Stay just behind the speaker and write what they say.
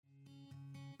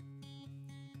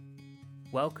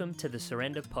Welcome to the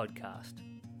Surrender podcast.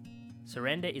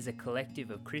 Surrender is a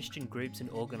collective of Christian groups and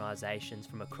organisations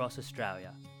from across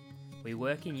Australia. We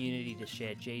work in unity to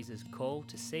share Jesus' call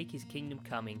to seek his kingdom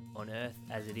coming on earth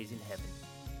as it is in heaven.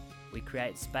 We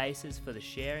create spaces for the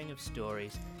sharing of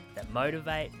stories that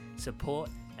motivate, support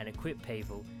and equip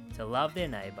people to love their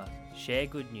neighbour, share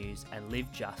good news and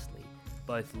live justly,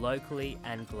 both locally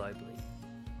and globally.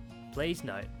 Please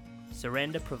note,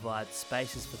 Surrender provides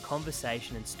spaces for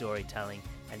conversation and storytelling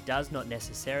and does not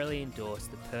necessarily endorse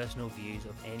the personal views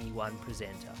of any one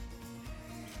presenter.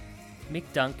 Mick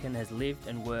Duncan has lived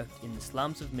and worked in the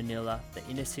slums of Manila, the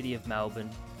inner city of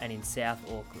Melbourne and in South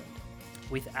Auckland.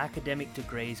 With academic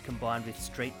degrees combined with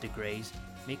street degrees,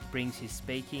 Mick brings his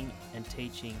speaking and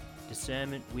teaching,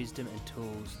 discernment, wisdom and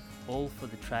tools, all for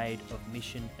the trade of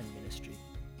mission and ministry.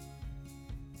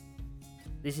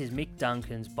 This is Mick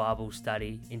Duncan's Bible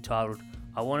study entitled,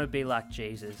 I Want to Be Like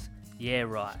Jesus, Yeah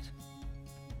Right.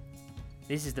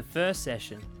 This is the first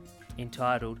session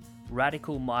entitled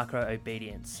Radical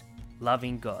Micro-Obedience,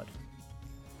 Loving God.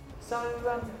 So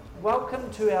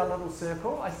welcome to our little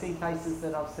circle. I see faces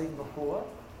that I've seen before.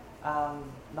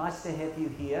 Nice to have you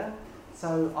here.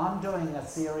 So I'm doing a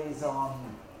series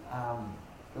on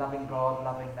loving God,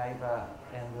 loving neighbour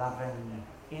and loving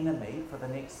enemy for the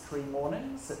next 3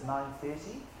 mornings at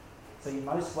 9:30. So you're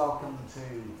most welcome to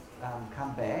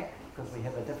come back because we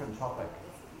have a different topic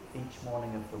each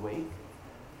morning of the week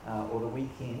or the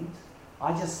weekend.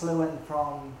 I just flew in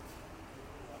from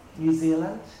New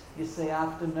Zealand yesterday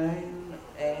afternoon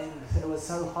and it was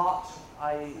so hot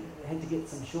I had to get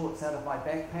some shorts out of my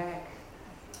backpack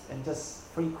and just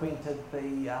frequented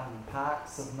the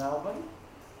parks of Melbourne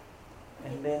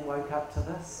and then woke up to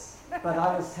this. But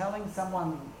I was telling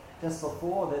someone just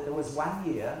before that there was 1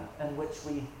 year in which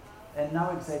we, and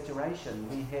no exaggeration,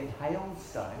 we had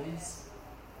hailstones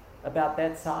about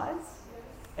that size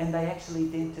and they actually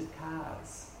dented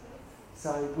cars.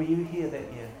 So were you here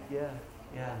that year?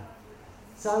 Yeah.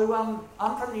 So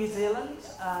I'm from New Zealand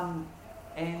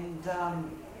and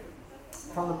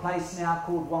from a place now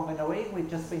called Wanganui. We've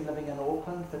just been living in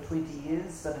Auckland for 20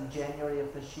 years, but in January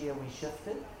of this year we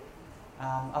shifted.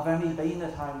 I've only been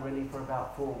at home really for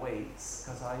about 4 weeks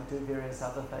because I do various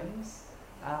other things.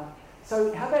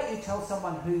 So how about you tell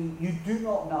someone who you do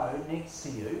not know next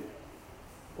to you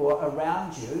or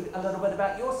around you a little bit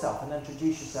about yourself and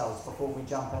introduce yourselves before we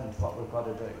jump into what we've got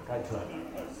to do. Go to it.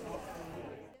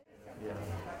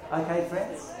 Yeah. Okay,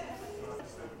 friends?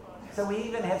 So we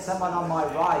even have someone on my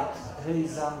right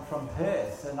who's from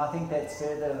Perth, and I think that's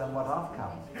further than what I've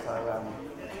come.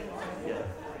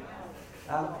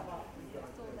 So,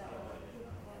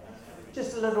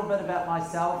 just a little bit about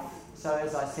myself. So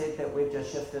as I said, that we've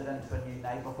just shifted into a new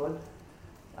neighbourhood,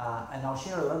 and I'll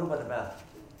share a little bit about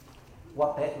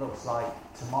what that looks like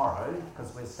tomorrow,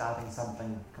 because we're starting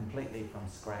something completely from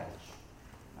scratch.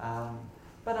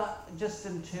 But just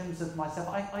in terms of myself,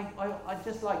 I'd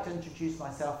just like to introduce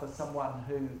myself as someone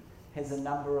who has a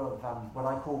number of what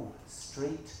I call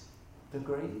street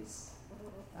degrees.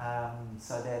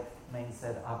 So that means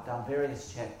that I've done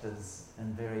various chapters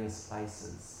in various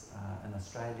places in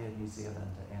Australia, New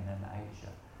Zealand and in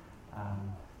Asia.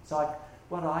 So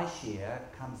what I share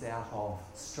comes out of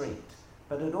street,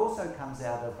 but it also comes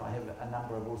out of, I have a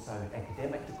number of also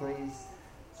academic degrees.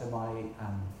 So my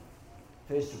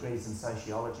first degree is in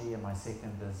sociology and my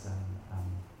second is in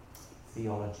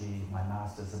theology. My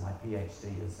master's and my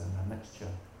PhD is in a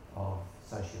mixture of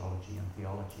sociology and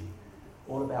theology,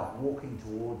 all about walking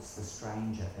towards the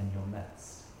stranger in your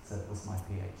midst. So that was my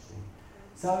PhD.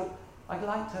 So I'd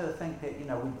like to think that,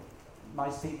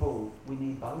 most people, we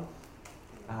need both,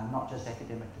 not just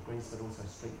academic degrees, but also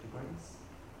street degrees.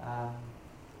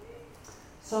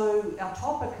 So our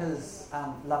topic is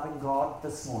loving God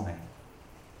this morning.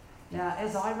 Now,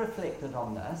 as I reflected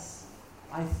on this,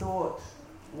 I thought,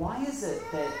 why is it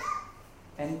that,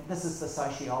 and this is the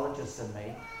sociologist in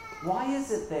me, why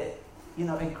is it that,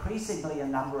 increasingly a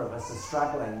number of us are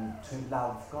struggling to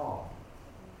love God?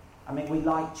 I mean, we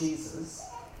like Jesus,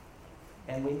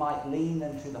 and we might lean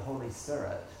into the Holy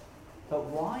Spirit, but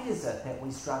why is it that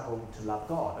we struggle to love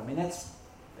God? I mean, that's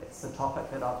the topic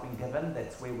that I've been given.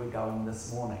 That's where we're going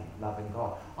this morning, loving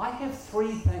God. I have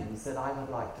 3 things that I would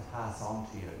like to pass on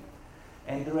to you.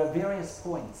 And there are various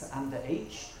points under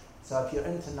each. So if you're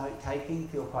into note-taking,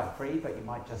 feel quite free, but you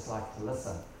might just like to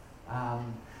listen.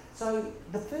 So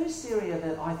the first area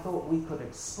that I thought we could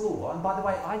explore, and by the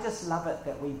way, I just love it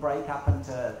that we break up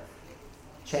into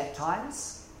chat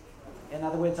times. In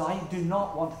other words, I do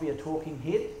not want to be a talking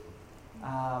head.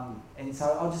 And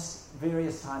so I'll just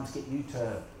various times get you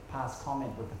to pass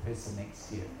comment with the person next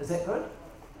to you. Is that good?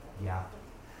 Yeah.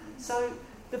 So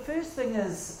the first thing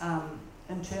is,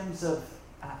 in terms of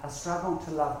a struggle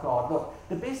to love God. Look,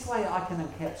 the best way I can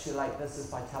encapsulate this is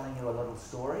by telling you a little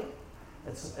story.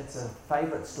 It's a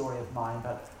favourite story of mine,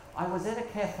 but I was at a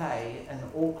cafe in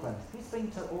Auckland. Who's been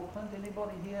to Auckland?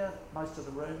 Anybody here? Most of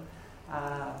the room.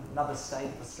 Another state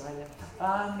of Australia.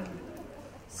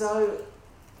 So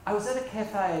I was at a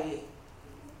cafe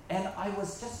and I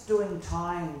was just doing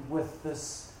time with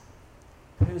this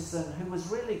person who was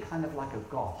really kind of like a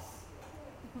goth.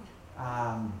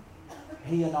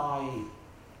 He and I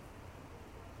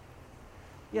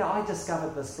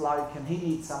discovered this bloke and he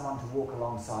needs someone to walk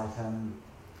alongside him,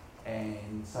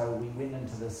 and so we went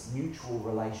into this mutual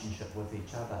relationship with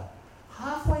each other.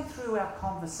 Halfway through our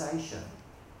conversation,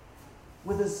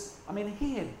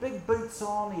 he had big boots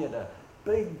on, he had a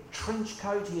big trench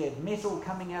coat, he had metal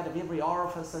coming out of every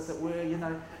orifice, as it were,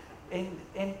 and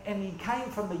he came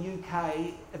from the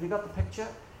UK. Have you got the picture?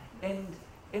 And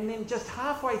then just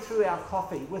halfway through our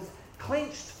coffee, with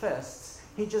clenched fists,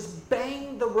 he just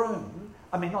banged the room.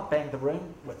 Not banged the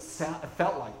room, it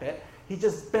felt like that. He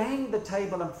just banged the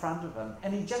table in front of him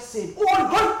and he just said, "Oh, I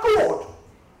hate God!"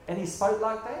 And he spoke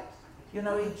like that. "Oh,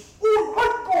 I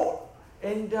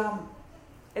hate God!"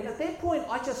 And at that point,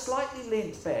 I just slightly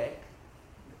leant back,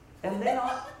 and then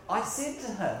I said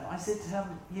to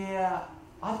him, "Yeah,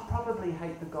 I probably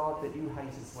hate the God that you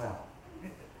hate as well."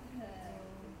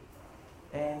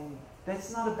 And that's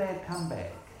not a bad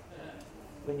comeback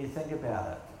when you think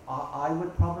about it. I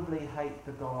would probably hate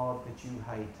the God that you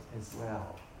hate as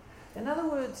well. In other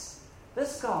words,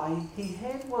 this guy, he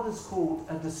had what is called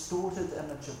a distorted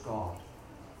image of God.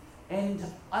 And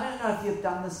I don't know if you've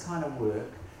done this kind of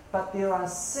work, but there are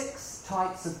 6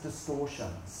 types of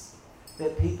distortions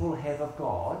that people have of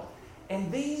God. And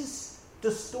these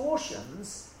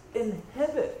distortions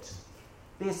inhibit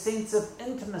their sense of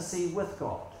intimacy with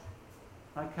God.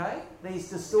 Okay? These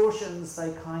distortions,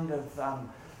 they kind of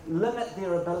limit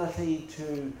their ability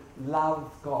to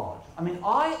love God.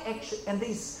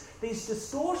 These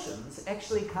distortions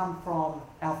actually come from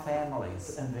our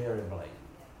families invariably.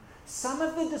 Some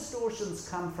of the distortions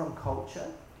come from culture,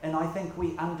 and I think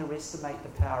we underestimate the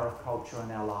power of culture in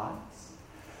our lives.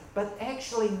 But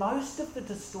actually, most of the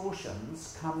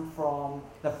distortions come from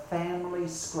the family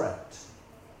script.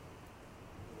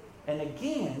 And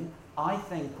again, I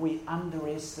think we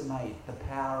underestimate the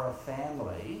power of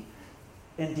family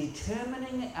in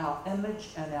determining our image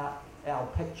and our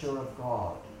picture of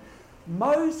God.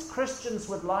 Most Christians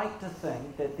would like to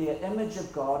think that their image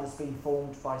of God has been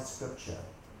formed by Scripture.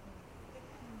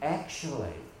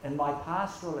 Actually, in my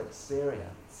pastoral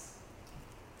experience,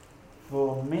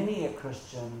 for many a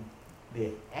Christian,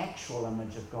 their actual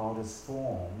image of God is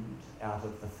formed out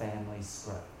of the family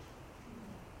script.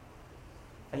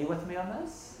 Are you with me on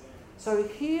this? So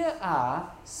here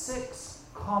are 6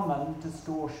 common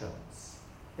distortions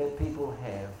that people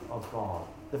have of God.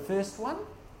 The first one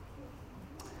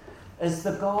is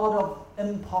the God of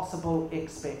impossible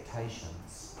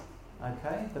expectations.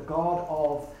 Okay? The God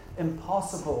of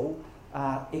impossible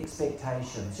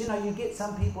expectations. You get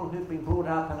some people who've been brought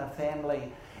up in a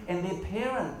family and their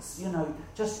parents,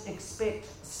 just expect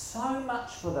so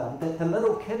much for them that the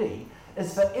little kiddie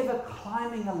is forever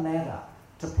climbing a ladder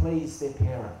to please their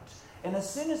parent. And as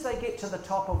soon as they get to the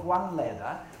top of one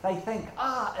ladder, they think,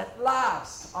 at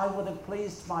last I would have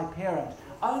pleased my parent,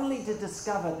 only to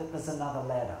discover that there's another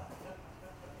ladder.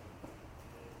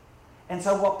 And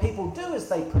so what people do is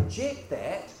they project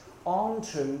that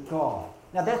onto God.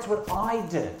 Now that's what I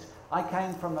did. I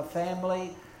came from a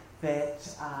family that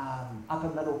upper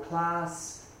middle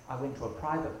class. I went to a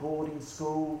private boarding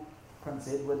school. Prince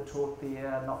Edward taught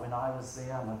there, not when I was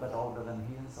there. I'm a bit older than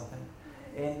he is, I think.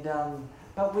 And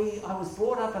I was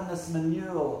brought up in this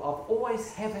milieu of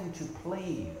always having to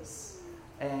please,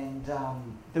 and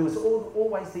there was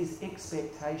always these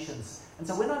expectations. And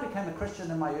so when I became a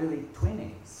Christian in my early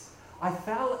 20s, I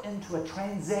fell into a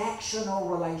transactional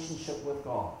relationship with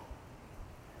God,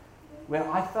 where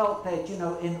I felt that,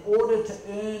 in order to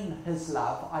earn His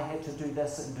love, I had to do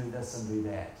this and do this and do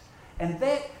that. And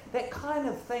that kind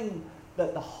of thing,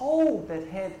 that the hold that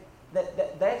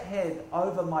had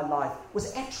over my life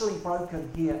was actually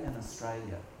broken here in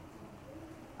Australia.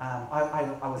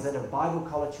 I was at a Bible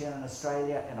college here in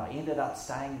Australia, and I ended up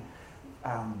staying.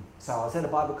 So I was at a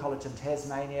Bible college in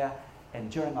Tasmania, and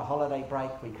during a holiday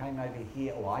break, I came over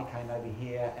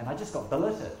here, and I just got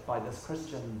billeted by this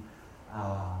Christian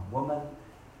woman,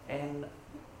 and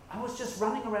I was just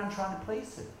running around trying to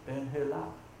please her, earn her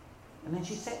love. And then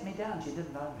she sat me down. She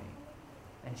didn't know me,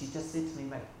 and she just said to me,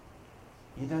 "Mate,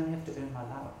 you don't have to earn my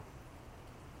love.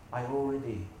 I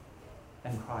already,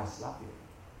 in Christ, love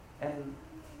you." And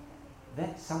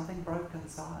that's something broke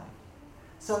inside.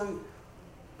 So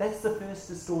that's the first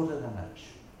distorted image.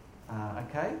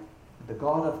 Okay? The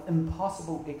God of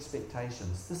impossible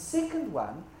expectations. The second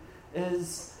one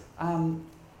is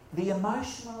the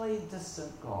emotionally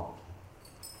distant God.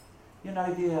 You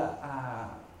know, there are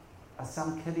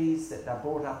some kiddies that they're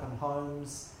brought up in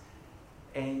homes,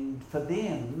 and for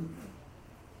them,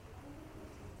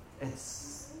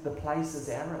 the place is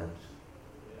arid.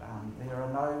 There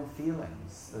are no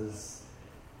feelings.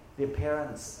 Their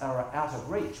parents are out of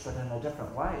reach, but in a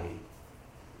different way.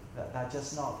 That they're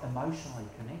just not emotionally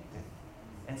connecting.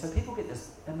 And so people get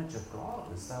this image of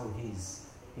God as though he's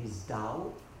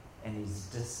dull, and he's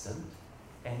distant,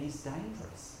 and he's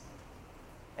dangerous.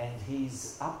 And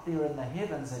he's up there in the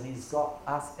heavens, and he's got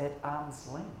us at arm's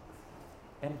length.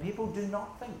 And people do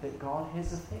not think that God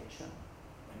has affection.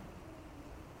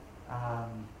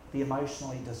 The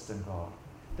emotionally distant God.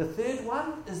 The third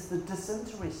one is the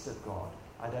disinterested God.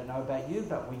 I don't know about you,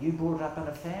 but were you brought up in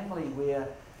a family where,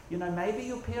 you know, maybe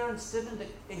your parents didn't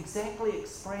exactly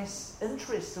express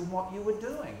interest in what you were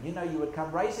doing? You know, you would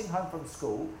come racing home from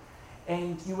school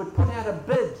and you would put out a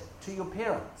bid to your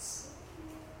parents.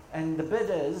 And the bid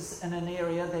is in an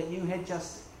area that you had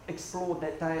just explored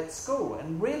that day at school.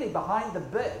 And really behind the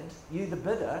bid, you the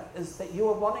bidder, is that you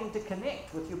are wanting to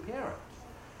connect with your parent.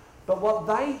 But what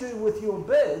they do with your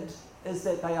bid is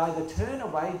that they either turn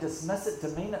away, dismiss it,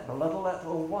 demean it, belittle it,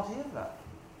 or whatever.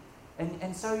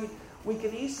 And so we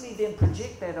can easily then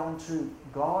project that onto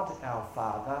God, our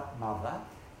Father, Mother,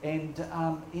 and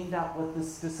end up with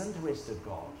this disinterested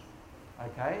God.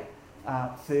 Okay?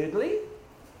 Fourthly,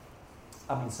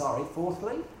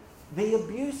 the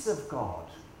abusive God.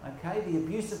 Okay? The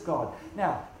abusive God.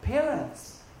 Now,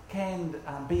 parents can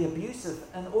be abusive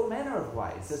in all manner of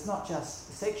ways. It's not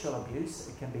just sexual abuse.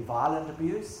 It can be violent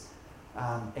abuse.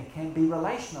 It can be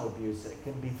relational abuse. It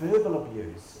can be verbal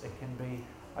abuse. It can be,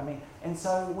 and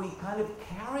so we kind of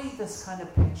carry this kind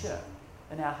of picture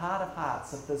in our heart of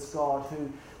hearts of this God who,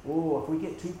 if we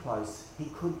get too close, he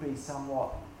could be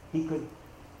somewhat, he could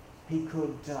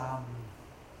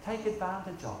take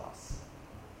advantage of us.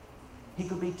 He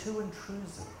could be too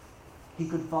intrusive. He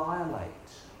could violate.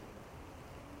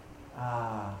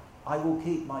 I will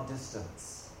keep my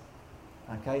distance.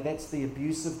 Okay, that's the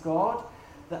abusive God.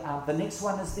 The next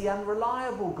one is the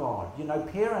unreliable God. You know,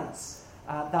 parents,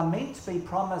 they're meant to be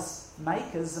promise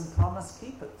makers and promise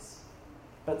keepers.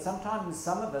 But sometimes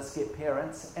some of us get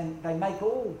parents and they make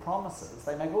all promises.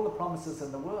 They make all the promises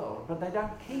in the world, but they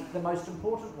don't keep the most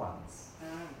important ones.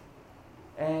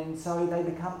 And so they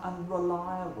become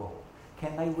unreliable.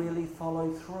 Can they really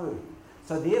follow through?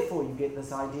 So therefore you get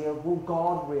this idea of, will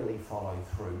God really follow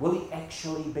through? Will he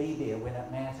actually be there when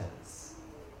it matters?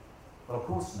 Well, of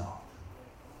course not.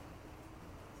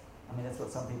 That's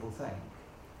what some people think.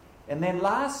 And then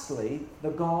lastly, the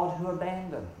God who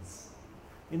abandons.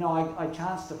 You know, I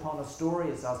chanced upon a story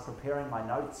as I was preparing my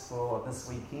notes for this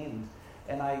weekend,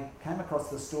 and I came across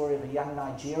the story of a young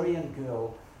Nigerian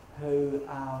girl who,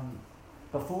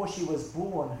 before she was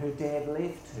born, her dad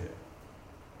left her.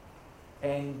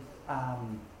 And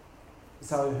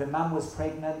so her mum was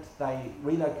pregnant. They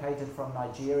relocated from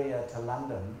Nigeria to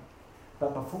London.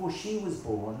 But before she was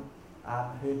born,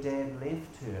 her dad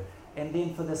left her. And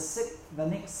then for the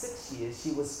next 6 years,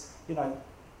 she was,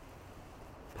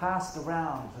 passed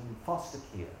around in foster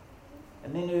care.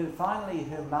 And then finally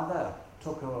her mother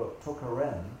took her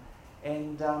in.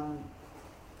 And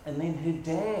then her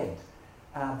dad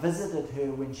visited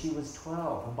her when she was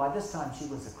 12. And by this time she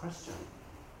was a Christian.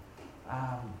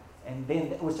 And then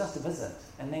it was just a visit.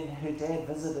 And then her dad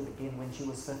visited again when she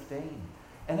was 15.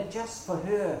 And it just, for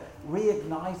her,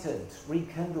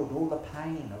 rekindled all the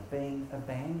pain of being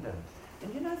abandoned.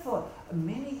 And for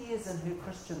many years in her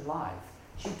Christian life,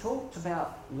 she talked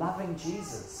about loving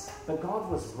Jesus, but God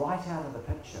was right out of the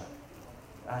picture.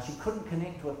 She couldn't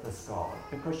connect with this God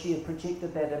because she had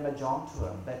projected that image onto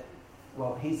him, that,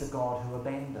 well, he's a God who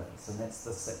abandons, and that's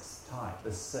the sixth type,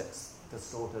 the sixth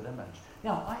distorted image.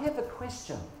 Now, I have a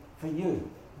question for you.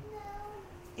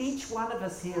 Each one of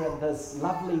us here in this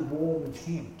lovely warm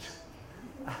tent,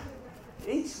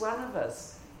 each one of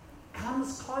us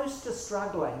comes close to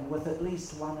struggling with at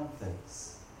least one of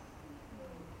these.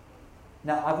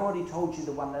 Now, I've already told you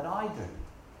the one that I do,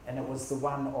 and it was the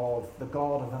one of the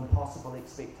God of impossible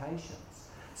expectations.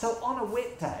 So on a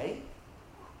wet day,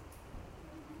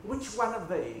 which one of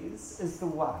these is the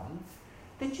one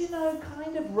that,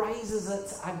 kind of raises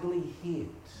its ugly head?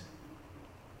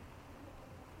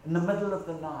 In the middle of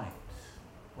the night,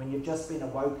 when you've just been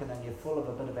awoken and you're full of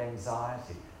a bit of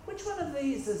anxiety, which one of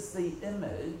these is the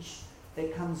image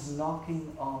that comes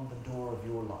knocking on the door of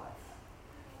your life.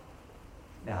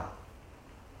 Now,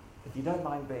 if you don't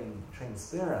mind being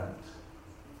transparent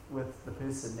with the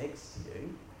person next to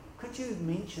you, could you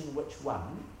mention which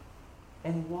one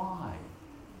and why?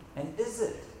 And is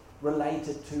it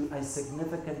related to a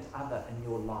significant other in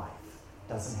your life?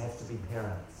 Doesn't have to be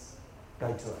parents.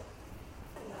 Go to it.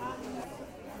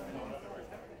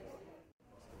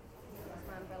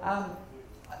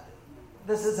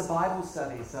 This is a Bible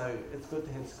study, so it's good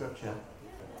to have scripture.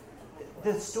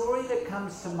 The story that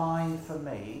comes to mind for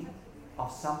me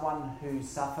of someone who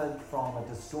suffered from a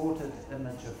distorted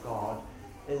image of God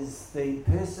is the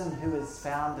person who is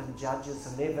found in Judges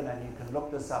 11, and you can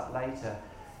look this up later,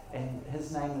 and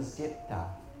his name is Jephthah.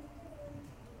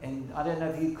 And I don't know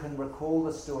if you can recall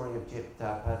the story of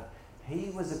Jephthah, but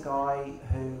he was a guy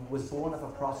who was born of a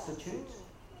prostitute,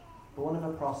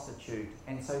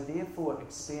 and so therefore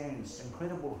experienced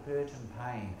incredible hurt and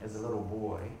pain as a little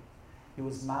boy. He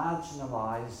was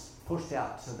marginalised, pushed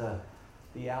out to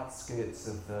the outskirts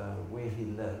of where he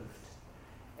lived.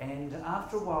 And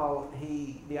after a while,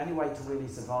 the only way to really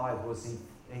survive was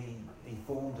he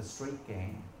formed a street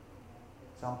gang.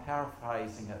 So I'm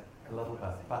paraphrasing it a little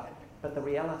bit, but the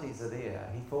realities are there.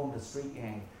 He formed a street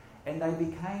gang, and they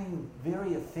became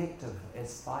very effective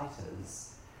as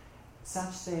fighters,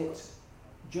 such that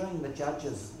during the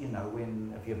Judges,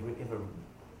 if you've ever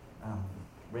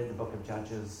read the book of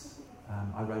Judges,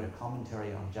 I wrote a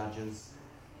commentary on Judges,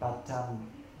 but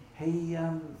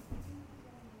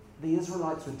the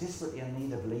Israelites were desperately in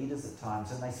need of leaders at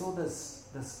times, and they saw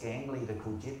this gang leader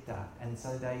called Jephthah, and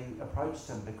so they approached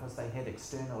him because they had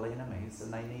external enemies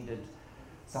and they needed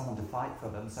someone to fight for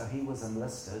them, so he was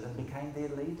enlisted and became their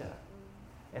leader.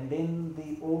 And then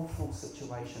the awful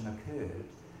situation occurred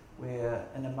where,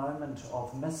 in a moment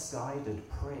of misguided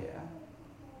prayer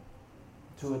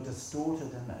to a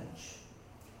distorted image,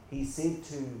 he said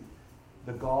to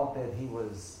the God that he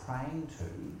was praying to,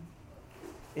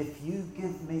 "If you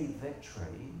give me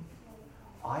victory,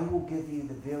 I will give you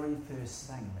the very first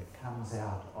thing that comes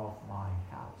out of my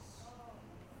house."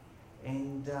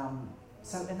 And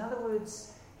so in other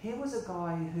words, here was a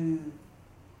guy who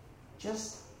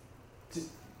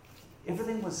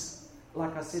everything was,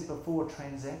 like I said before,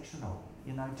 transactional.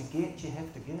 To get, you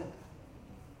have to give.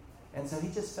 And so he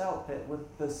just felt that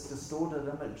with this distorted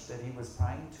image that he was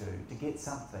praying to get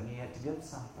something, he had to give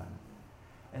something.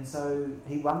 And so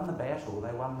he won the battle,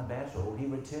 they won the battle, he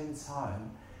returns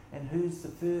home, and who's the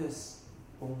first,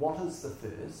 or what is the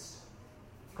first?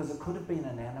 Because it could have been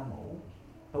an animal,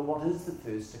 but what is the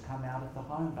first to come out of the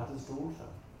home but his daughter?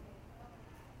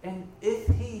 And if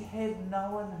he had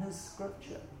known his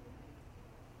scripture,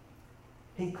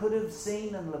 he could have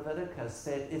seen in Leviticus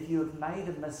that if you have made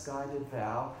a misguided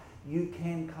vow, you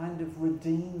can kind of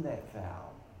redeem that vow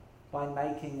by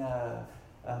making a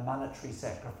monetary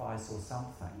sacrifice or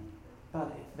something.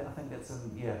 But I think that's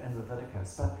in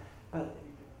Leviticus. But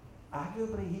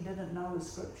arguably he didn't know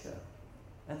his scripture.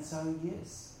 And so,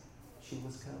 yes, she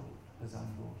was killed, his own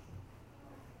daughter.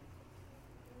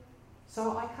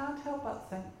 So I can't help but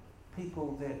think,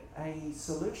 people, that a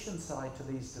solution side to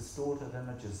these distorted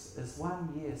images is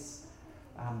one, yes,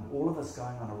 all of us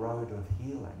going on a road of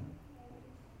healing,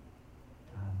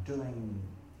 doing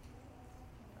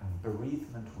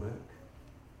bereavement work,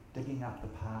 digging up the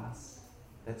past,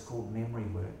 that's called memory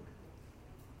work,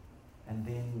 and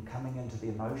then coming into the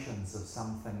emotions of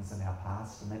some things in our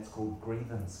past, and that's called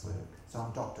grievance work. So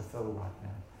I'm Dr. Phil right now.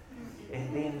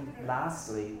 And then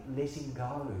lastly, letting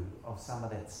go of some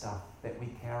of that stuff that we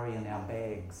carry in our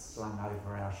bags slung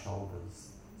over our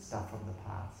shoulders, stuff from the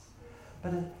past.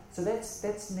 So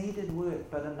that's needed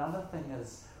work. But another thing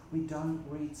is, we don't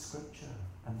read scripture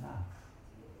enough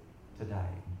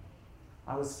today.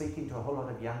 I was speaking to a whole lot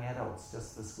of young adults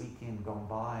just this weekend gone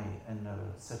by in the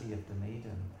city of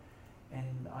Dunedin,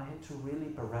 and I had to really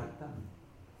berate them.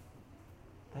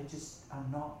 They just are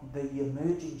not, the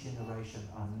emerging generation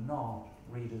are not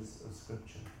readers of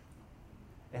scripture.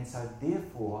 And so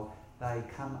therefore, they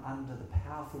come under the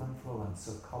powerful influence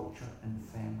of culture and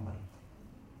family.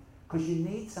 Because you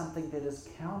need something that is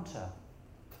counter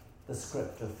the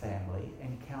script of family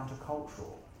and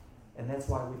countercultural. And that's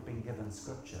why we've been given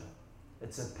scripture.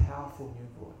 It's a powerful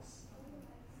new voice.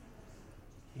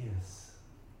 Yes.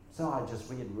 So I just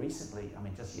read recently,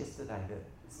 just yesterday, that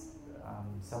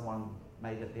someone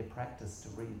made it their practice to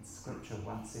read scripture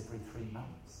once every 3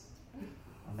 months.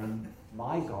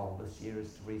 My goal this year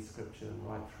is to read scripture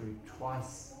right through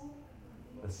twice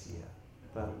this year.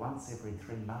 But once every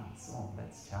 3 months,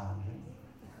 that's challenging.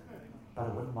 But I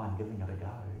wouldn't mind giving it a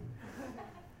go.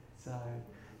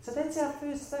 So that's our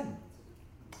first thing.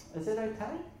 Is that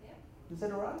okay? Is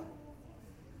that all right?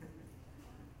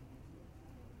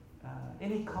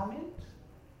 Any comment?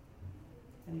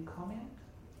 Any comment?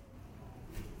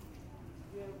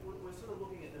 Yeah, we're sort of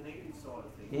looking at the negative side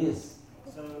of things. Yes.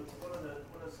 So what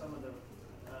are some of the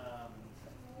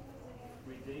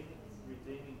redeeming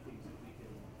things that we can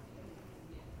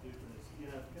do from this? You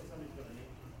know, if somebody's got a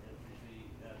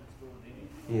distorted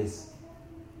image, Yes.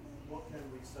 what can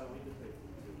we sow into people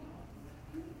to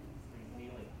bring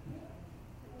healing?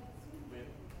 Where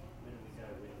do we go?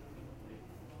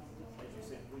 As you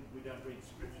said, we don't read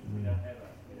scriptures. We don't have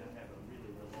a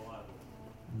really reliable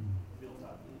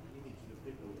built-up image of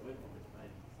people who work on it.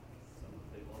 Maybe some of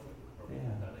the people on it probably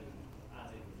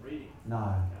aren't even reading.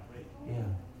 No. Can't read. Yeah.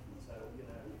 So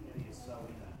how do you sow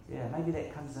in that? Yeah, maybe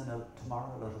that comes in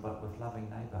tomorrow a little bit with loving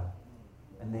neighbour.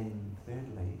 And then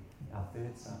thirdly, our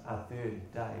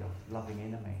third day of loving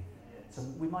enemy. So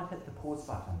we might hit the pause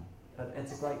button, but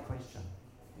it's a great question.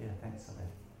 Yeah, thanks for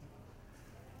that.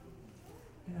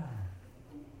 Yeah.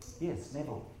 Yes,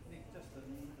 Neville. Nick, just an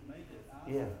immediate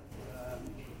answer. Yeah.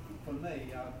 For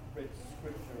me, I've read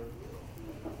scripture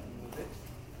with it,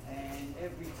 and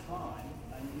every time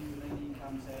a new meaning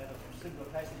comes out of a similar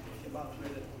passage, which I've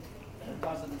read it a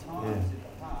dozen times in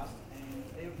the past, and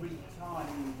every time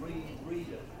you read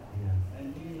it, a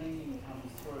new meaning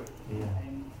comes through,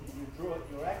 and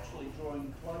you're actually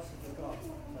drawing closer to God.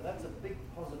 So that's a big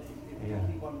positive if you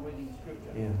keep on reading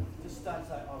scripture. Just don't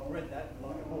say, I've read that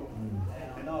like a book and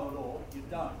I know it all. You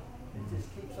don't. It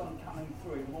just keeps on coming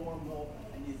through more and more,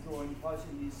 and you're drawing closer,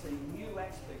 and you see new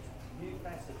aspects, new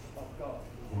facets of God,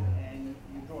 and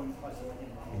you're drawing closer to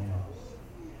Him.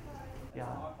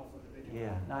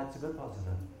 Yeah, no, it's a good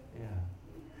positive. Yeah.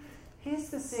 Here's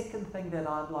the second thing that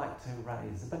I'd like to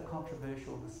raise, a bit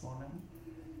controversial this morning.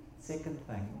 Second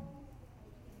thing.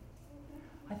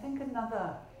 I think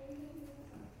another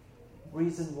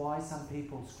reason why some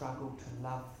people struggle to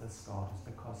love this God is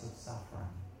because of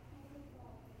suffering.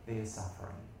 Their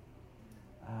suffering.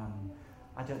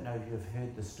 I don't know if you've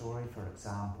heard the story, for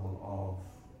example, of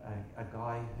a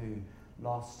guy who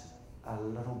lost a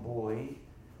little boy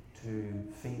to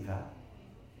fever,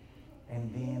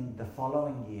 and then the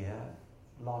following year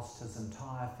lost his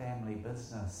entire family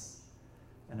business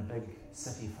in a big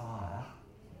city fire,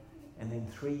 and then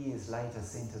 3 years later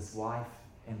sent his wife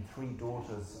and 3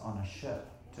 daughters on a ship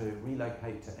to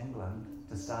relocate to England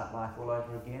to start life all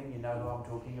over again. You know who I'm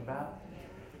talking about?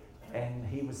 And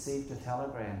he received a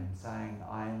telegram saying,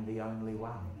 I am the only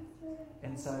one.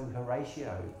 And so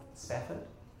Horatio Spafford,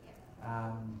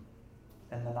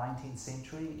 in the 19th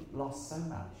century, lost so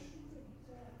much.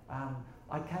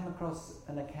 I came across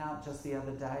an account just the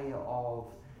other day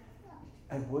of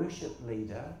a worship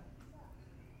leader,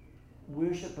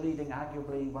 leading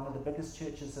arguably one of the biggest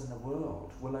churches in the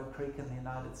world, Willow Creek in the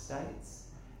United States.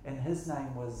 And his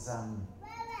name was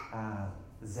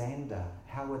Zander,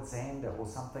 Howard Zander, or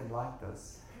something like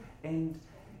this. And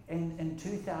in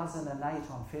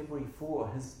 2008, on February 4,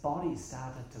 his body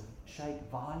started to shake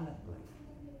violently,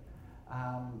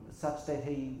 such that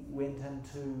he went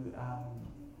into,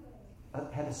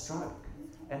 had a stroke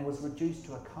and was reduced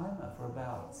to a coma for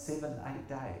about 7-8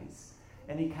 days.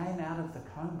 And he came out of the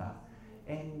coma,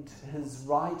 and his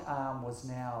right arm was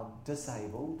now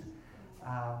disabled.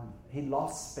 He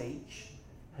lost speech.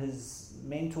 His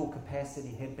mental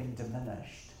capacity had been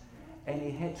diminished, and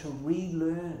he had to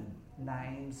relearn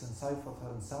names and so forth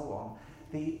and so on.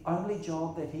 The only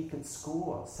job that he could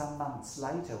score some months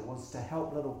later was to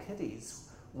help little kiddies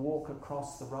walk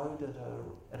across the road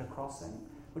at a crossing,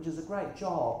 which is a great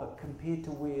job, but compared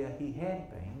to where he had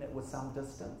been, it was some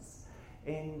distance.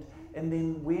 And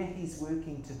then where he's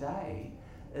working today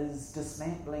is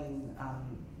dismantling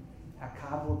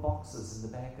cardboard boxes in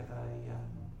the back of a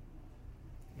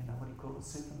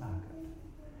supermarket.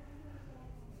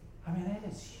 I mean, that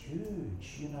is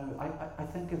huge. I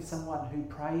think of someone who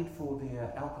prayed for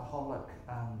their alcoholic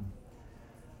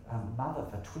mother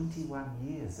for 21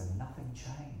 years and nothing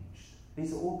changed.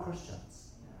 These are all Christians.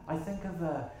 I think of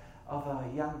a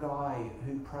young guy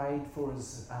who prayed for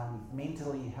his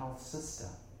mentally health sister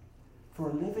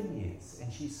for 11 years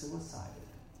and she suicided.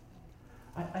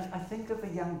 I think of a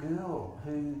young girl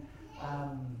who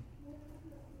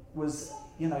was,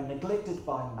 neglected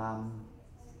by mum,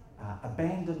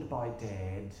 abandoned by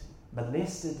dad,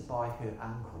 molested by her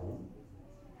uncle,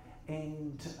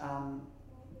 and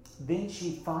then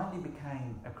she finally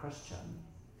became a Christian.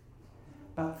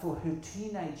 But for her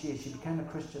teenage years, she became a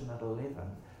Christian at 11,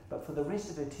 but for the rest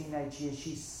of her teenage years,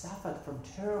 she suffered from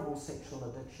terrible sexual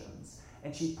addictions,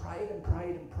 and she prayed and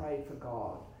prayed and prayed for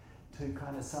God to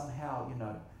kind of somehow,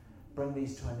 bring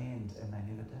these to an end, and they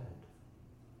never did.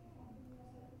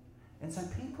 And so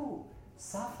people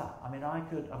suffer. I mean,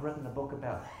 I've written a book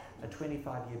about a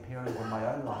 25-year period in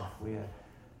my own life where,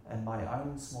 in my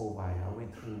own small way, I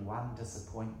went through one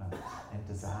disappointment and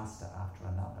disaster after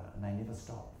another, and they never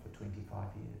stopped for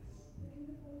 25 years.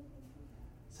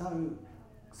 So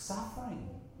suffering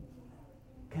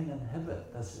can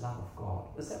inhibit this love of God.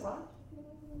 Is that right?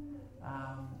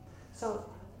 So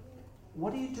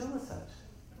what do you do with it?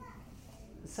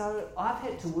 So I've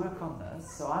had to work on this,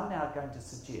 so I'm now going to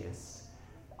suggest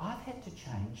I've had to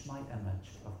change my image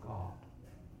of God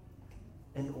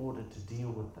in order to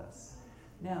deal with this.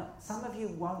 Now, some of you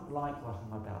won't like what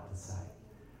I'm about to say.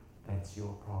 That's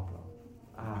your problem.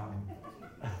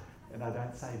 And I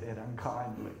don't say that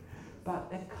unkindly.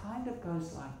 But it kind of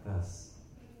goes like this.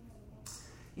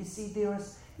 You see,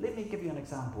 let me give you an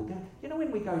example. You know,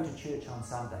 when we go to church on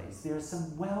Sundays, there are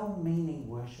some well-meaning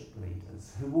worship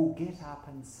leaders who will get up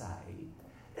and say,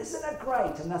 "Isn't it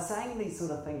great?" And they're saying these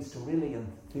sort of things to really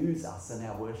enthuse us in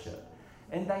our worship.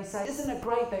 And they say, "Isn't it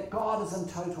great that God is in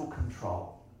total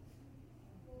control?"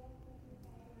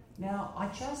 Now, I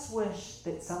just wish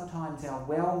that sometimes our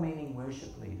well-meaning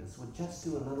worship leaders would just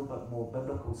do a little bit more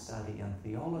biblical study and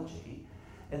theology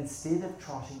instead of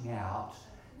trotting out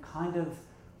kind of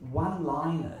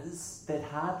one-liners that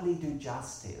hardly do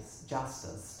justice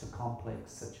to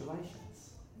complex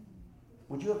situations.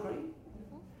 Would you agree?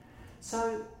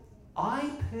 So, I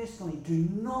personally do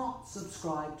not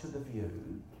subscribe to the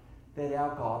view that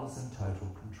our God is in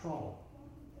total control.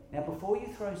 Now, before you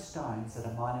throw stones at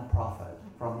a minor prophet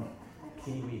from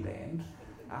Kiwiland,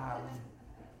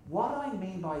 what I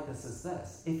mean by this is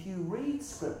this. If you read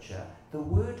Scripture, the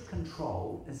word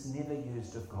control is never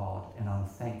used of God, and I'm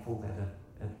thankful that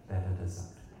it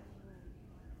isn't.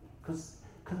 Because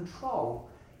control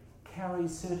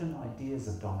carries certain ideas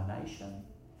of domination,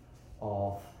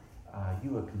 of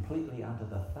you are completely under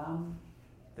the thumb,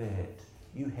 that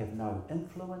you have no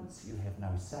influence, you have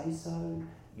no say-so,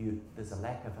 there's a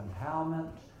lack of empowerment.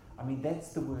 I mean, that's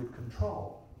the word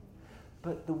control.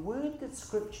 But the word that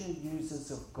Scripture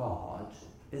uses of God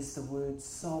is the word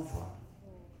sovereign.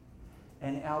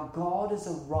 And our God is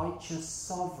a righteous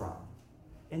sovereign.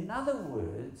 In other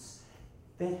words,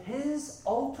 that His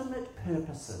ultimate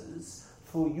purposes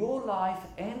for your life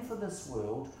and for this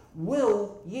world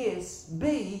will, yes,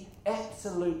 be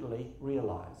absolutely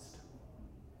realized.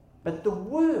 But the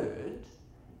word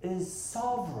is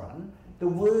sovereign. The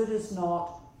word is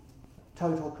not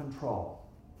total control.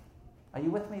 Are you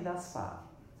with me thus far?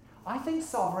 I think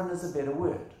sovereign is a better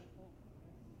word.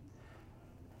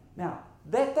 Now,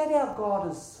 that our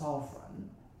God is sovereign,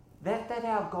 that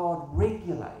our God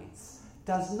regulates,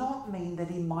 does not mean that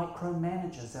He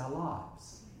micromanages our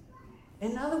lives.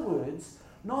 In other words,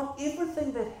 not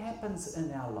everything that happens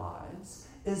in our lives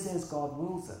is as God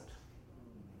wills it.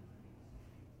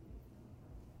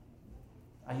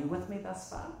 Are you with me thus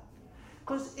far?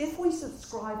 Because if we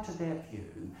subscribe to that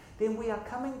view, then we are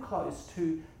coming close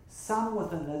to some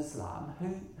within Islam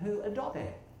who adopt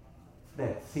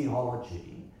that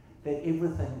theology that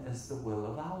everything is the will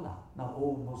of Allah. Not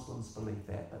all Muslims believe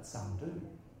that, but some do.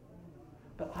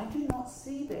 But I do not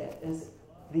see that as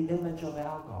the image of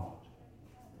our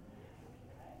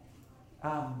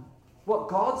God. What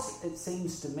God, it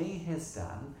seems to me, has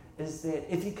done is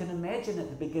that if you can imagine at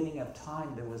the beginning of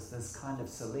time there was this kind of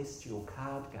celestial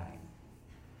card game.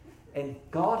 And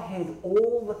God had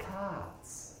all the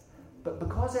cards. But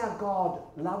because our God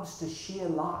loves to share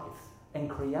life and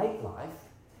create life,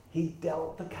 He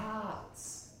dealt the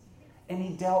cards. And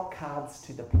He dealt cards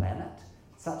to the planet,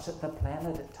 such that the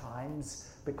planet at times,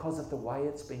 because of the way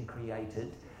it's been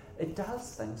created, it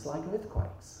does things like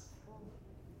earthquakes.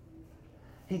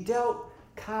 He dealt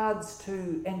cards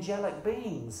to angelic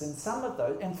beings, and some of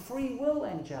those, and free will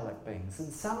angelic beings,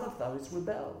 and some of those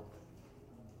rebelled.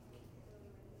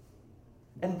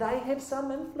 And they have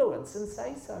some influence and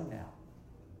say so now.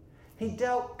 He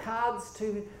dealt cards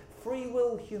to free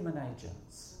will human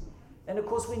agents. And of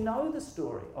course we know the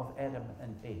story of Adam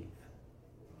and Eve.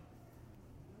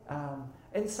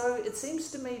 And so it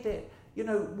seems to me that,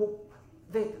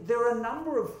 that there are a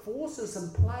number of forces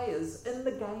and players in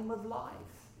the game of life.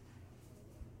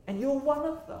 And you're one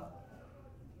of them.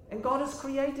 And God has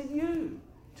created you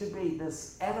to be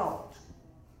this adult.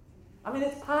 I mean,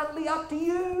 it's partly up to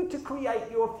you to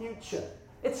create your future.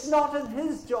 It's not in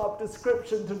His job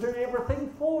description to do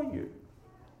everything for you.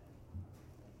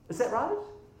 Is that right?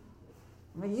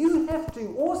 I mean, you have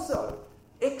to also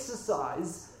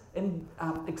exercise and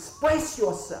express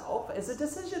yourself as a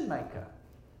decision maker.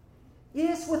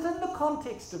 Yes, within the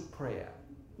context of prayer.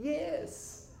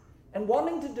 Yes. And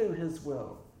wanting to do His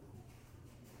will.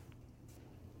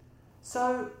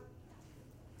 So,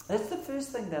 That's the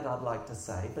first thing that I'd like to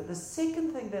say. But the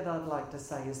second thing that I'd like to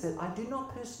say is that I do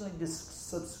not personally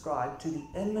subscribe to the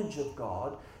image of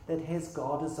God that has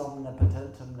God as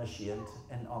omnipotent, omniscient,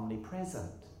 and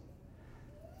omnipresent.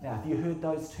 Now, have you heard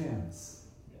those terms,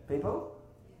 people?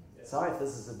 Sorry if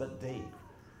this is a bit deep,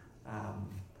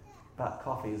 but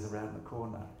coffee is around the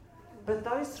corner. But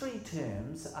those three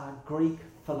terms are Greek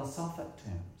philosophic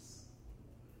terms.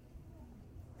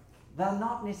 They're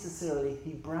not necessarily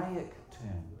Hebraic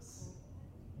terms.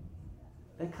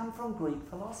 They come from Greek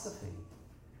philosophy,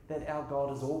 that our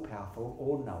God is all-powerful,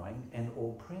 all-knowing, and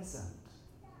all-present.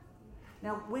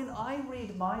 Now, when I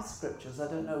read my scriptures, I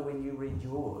don't know when you read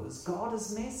yours, God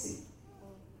is messy.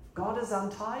 God is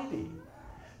untidy.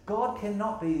 God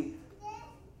cannot be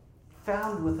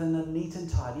found within a neat and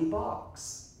tidy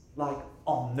box, like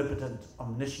omnipotent,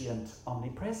 omniscient,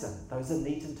 omnipresent. Those are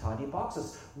neat and tidy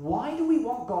boxes. Why do we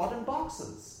want God in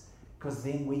boxes? Because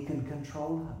then we can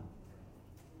control him.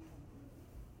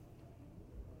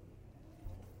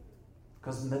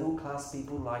 Because middle-class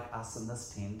people like us in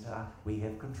this tent, we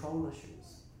have control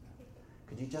issues.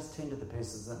 Could you just turn to the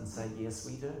person and say, yes,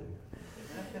 we do?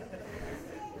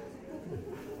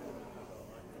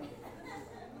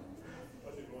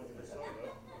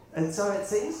 And so it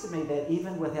seems to me that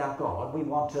even with our God, we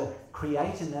want to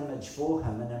create an image for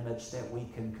him, an image that we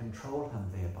can control him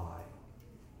thereby.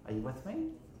 Are you with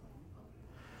me?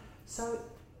 So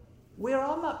where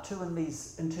I'm up to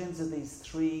in terms of these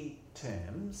three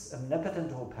terms,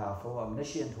 omnipotent, all-powerful,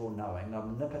 omniscient, all-knowing,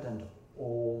 omnipotent,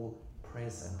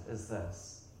 all-present, is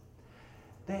this.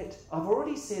 That I've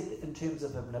already said in terms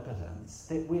of omnipotence,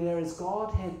 that whereas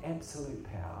God had absolute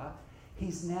power,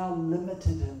 he's now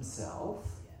limited himself.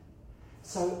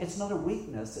 So it's not a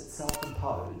weakness, it's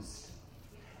self-imposed.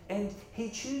 And he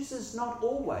chooses not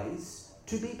always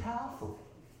to be powerful.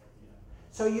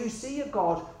 So you see a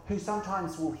God who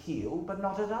sometimes will heal, but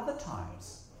not at other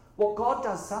times. What God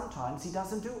does sometimes, he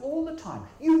doesn't do all the time.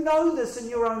 You know this in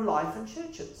your own life in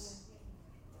churches.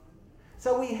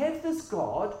 So we have this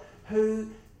God who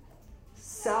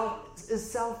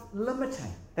is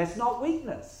self-limiting. That's not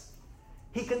weakness.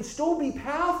 He can still be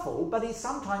powerful, but he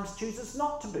sometimes chooses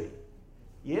not to be.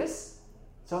 Yes?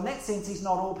 So in that sense, he's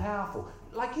not all-powerful.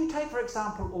 Like you take, for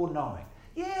example, all-knowing.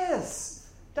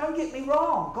 Yes, don't get me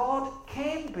wrong. God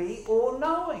can be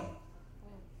all-knowing.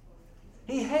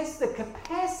 He has the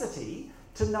capacity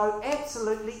to know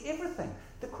absolutely everything.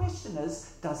 The question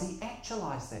is, does he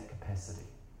actualize that capacity?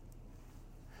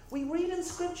 We read in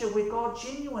Scripture where God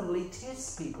genuinely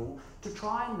tests people to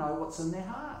try and know what's in their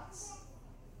hearts.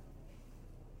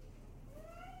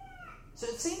 So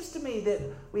it seems to me that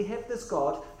we have this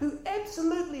God who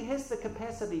absolutely has the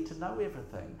capacity to know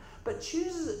everything, but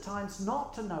chooses at times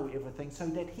not to know everything so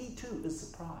that he too is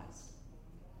surprised.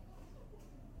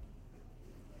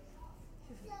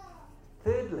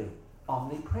 Thirdly,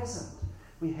 omnipresent.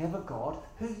 We have a God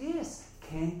who, yes,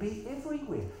 can be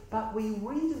everywhere, but we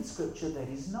read in Scripture that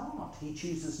he's not. He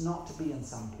chooses not to be in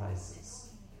some places.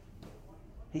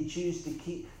 He chooses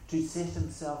to set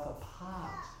himself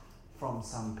apart from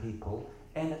some people,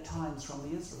 and at times from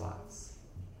the Israelites,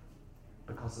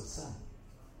 because of sin.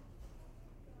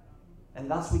 And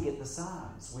thus we get the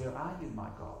Psalms, where are you, my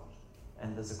God?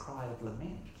 And there's a cry of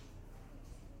lament.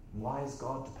 Why is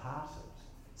God departed?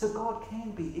 So God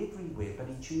can be everywhere, but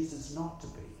he chooses not to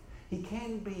be. He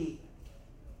can be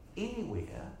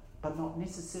anywhere, but not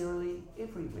necessarily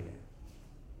everywhere.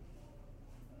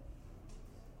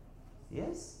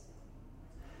 Yes?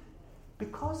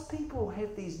 Because people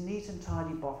have these neat and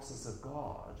tidy boxes of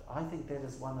God, I think that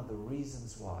is one of the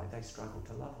reasons why they struggle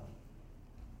to love him.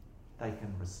 They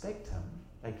can respect him,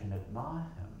 they can admire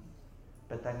him,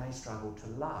 but they may struggle to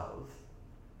love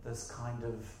this kind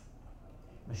of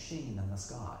machine in the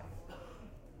sky,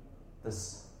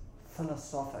 this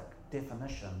philosophic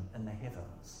definition in the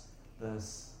heavens,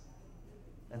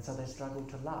 and so they struggle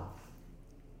to love.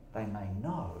 They may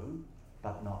know,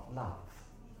 but not love.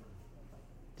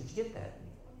 Did you get that?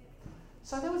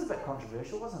 So that was a bit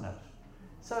controversial, wasn't it?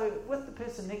 So with the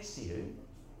person next to you,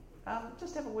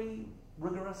 just have a wee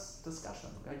rigorous discussion.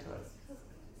 Go to it.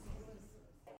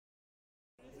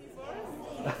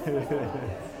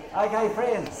 Okay,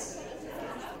 friends.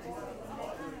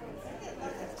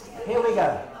 Here we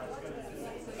go.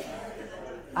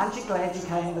 Aren't you glad you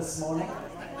came this morning?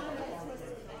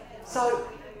 So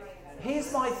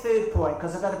here's my third point,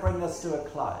 because I've got to bring this to a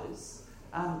close.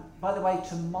 By the way,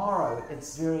 tomorrow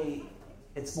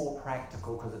it's more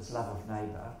practical because it's love of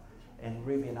neighbour, and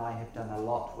Ruby and I have done a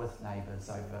lot with neighbours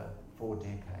over 4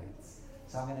 decades.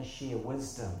 So I'm going to share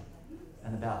wisdom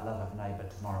about love of neighbour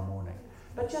tomorrow morning.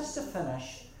 But just to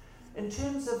finish, in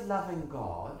terms of loving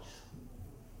God,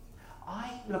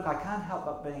 I can't help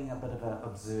but being a bit of an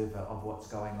observer of what's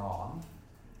going on.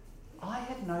 I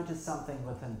have noticed something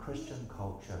within Christian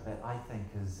culture that I think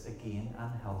is, again,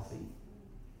 unhealthy.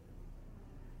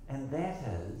 And that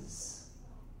is,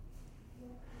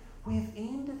 we've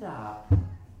ended up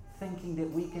thinking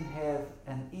that we can have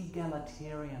an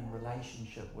egalitarian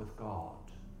relationship with God.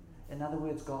 In other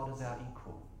words, God is our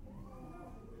equal.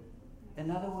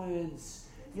 In other words,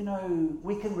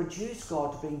 we can reduce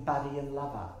God to being buddy and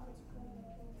lover.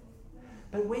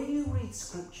 But when you read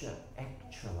Scripture,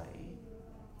 actually,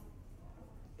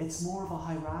 it's more of a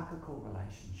hierarchical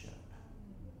relationship.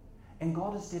 And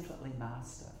God is definitely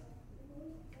master.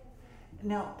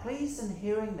 Now, please, in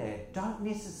hearing that, don't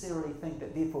necessarily think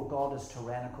that therefore God is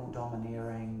tyrannical,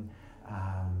 domineering,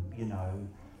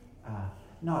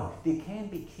 no, there can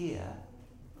be care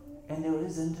and there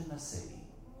is intimacy.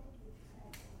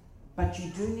 But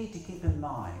you do need to keep in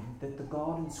mind that the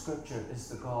God in Scripture is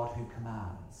the God who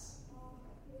commands.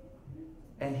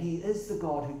 And He is the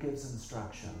God who gives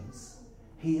instructions.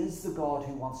 He is the God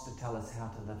who wants to tell us how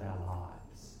to live our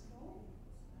lives.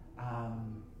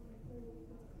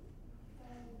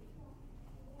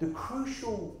 The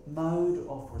crucial mode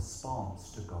of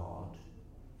response to God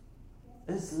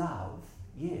is love,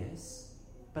 yes,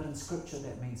 but in Scripture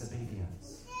that means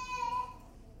obedience.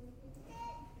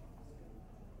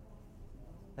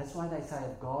 That's why they say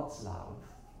of God's love,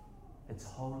 it's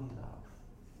holy love.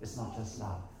 It's not just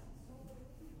love.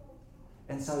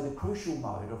 And so the crucial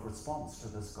mode of response to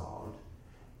this God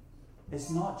is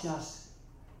not just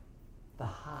the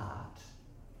heart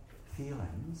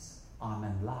feelings, I'm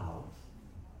in love.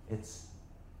 It's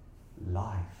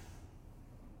life.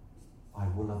 I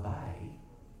will obey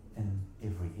in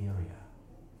every area.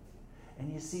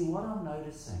 And you see, what I'm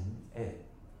noticing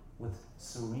with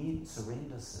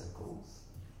surrender circles,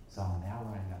 so I'm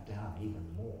narrowing it down even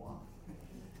more,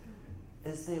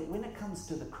 is that when it comes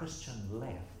to the Christian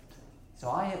left, so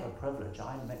I have a privilege,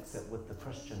 I mix it with the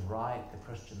Christian right, the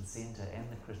Christian centre and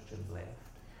the Christian left.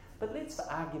 But let's,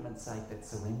 for argument's sake, that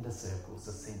surrender circles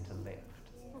are centre-left.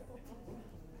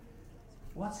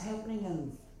 What's happening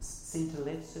in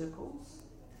centre-left circles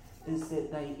is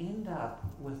that they end up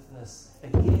with this,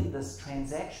 again, this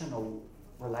transactional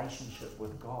relationship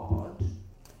with God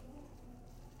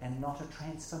and not a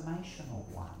transformational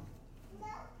one.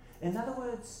 In other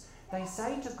words, they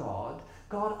say to God,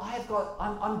 God,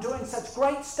 I'm doing such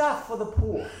great stuff for the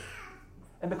poor.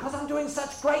 And because I'm doing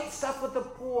such great stuff with the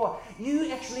poor,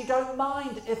 you actually don't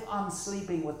mind if I'm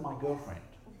sleeping with my girlfriend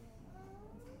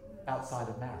outside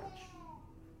of marriage.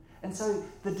 And so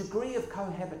the degree of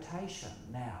cohabitation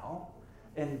now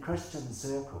in Christian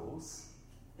circles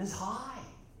is high.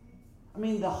 I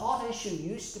mean, the hot issue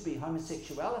used to be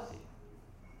homosexuality,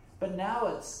 but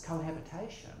now it's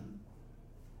cohabitation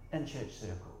in church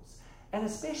circles, and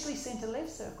especially centre-left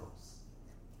circles,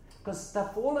 because they've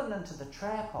fallen into the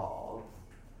trap of,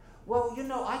 well,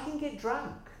 I can get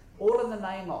drunk, all in the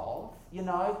name of,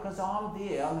 because I'm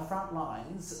there on the front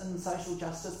lines in social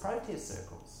justice protest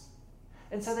circles.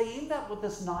 And so they end up with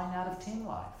this 9 out of 10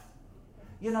 life.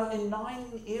 In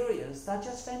 9 areas, they're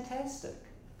just fantastic.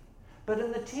 But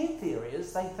in the 10th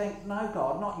areas, they think, no,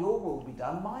 God, not your will be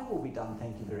done, mine will be done,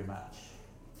 thank you very much.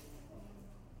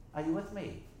 Are you with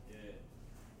me? Yeah.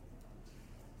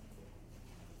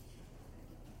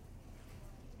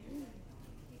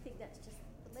 You think that's just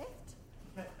the left?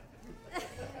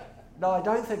 No, I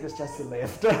don't think it's just the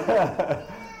left.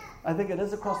 I think it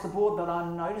is across the board, but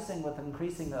I'm noticing with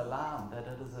increasing alarm that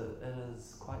it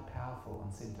is quite powerful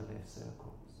in centre-left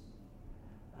circles.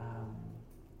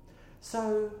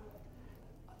 So,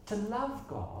 to love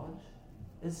God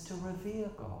is to revere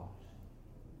God.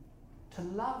 To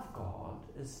love God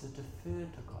is to defer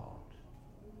to God.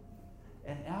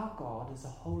 And our God is a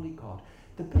holy God.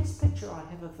 The best picture I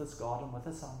have of this God, and with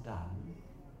this I'm done,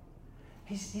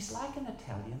 he's like an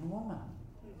Italian woman.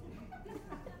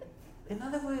 In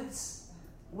other words,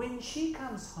 when she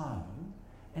comes home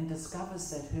and discovers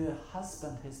that her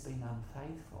husband has been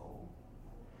unfaithful,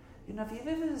 if you've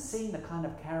ever seen the kind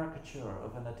of caricature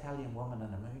of an Italian woman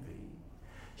in a movie,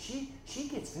 she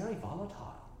gets very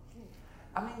volatile.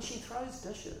 I mean, she throws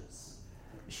dishes.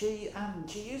 She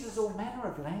uses all manner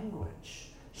of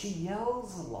language. She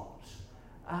yells a lot.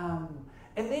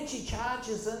 And then she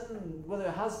charges in with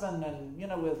her husband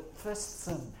and, with fists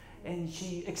and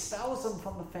she expels him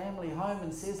from the family home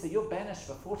and says that you're banished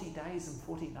for 40 days and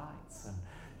 40 nights. And,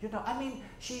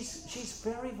 she's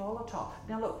very volatile.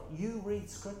 Now look, you read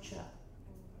Scripture.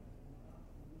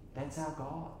 That's our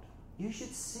God. You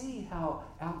should see how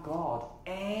our God,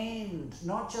 and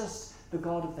not just the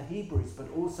God of the Hebrews, but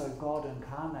also God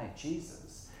incarnate,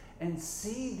 Jesus, and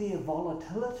see their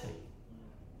volatility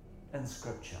in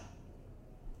Scripture.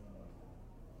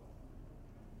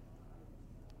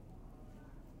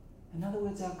 In other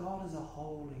words, our God is a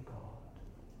holy God.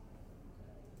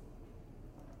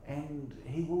 And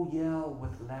he will yell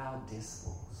with loud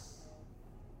decibels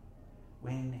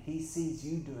when he sees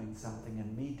you doing something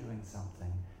and me doing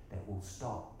something that will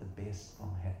stop the best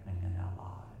from happening in our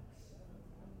lives.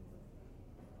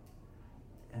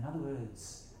 In other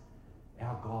words,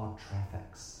 our God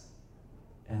traffics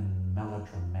in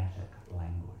melodramatic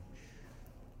language.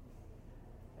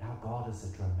 Our God is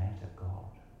a dramatic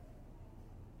God.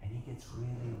 And he gets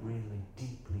really, really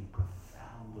deeply,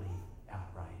 profoundly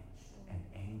outraged and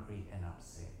angry and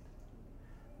upset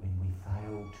when we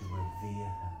fail to revere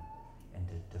him and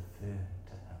to defer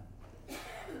to him,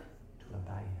 to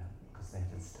obey him, because that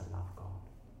is to love God.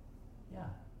 Yeah.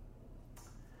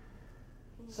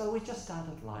 So we just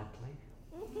started lightly.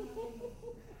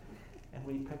 And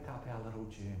we pick up our little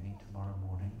journey tomorrow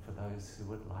morning for those who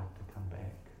would like to come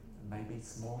back, maybe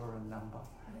smaller in number.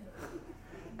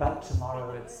 But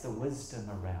tomorrow it's the wisdom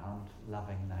around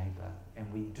loving neighbour,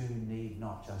 and we do need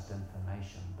not just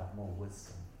information but more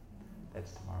wisdom.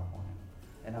 That's tomorrow morning.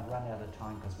 And I've run out of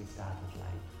time because we started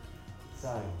late.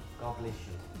 So, God bless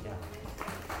you. Yeah.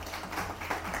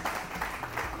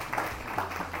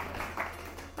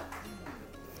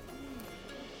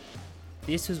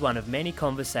 This was one of many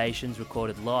conversations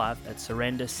recorded live at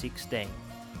Surrender 16.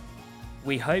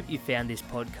 We hope you found this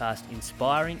podcast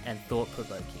inspiring and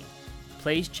thought-provoking.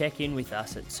 Please check in with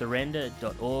us at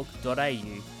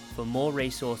surrender.org.au for more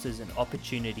resources and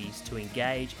opportunities to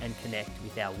engage and connect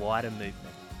with our wider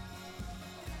movement.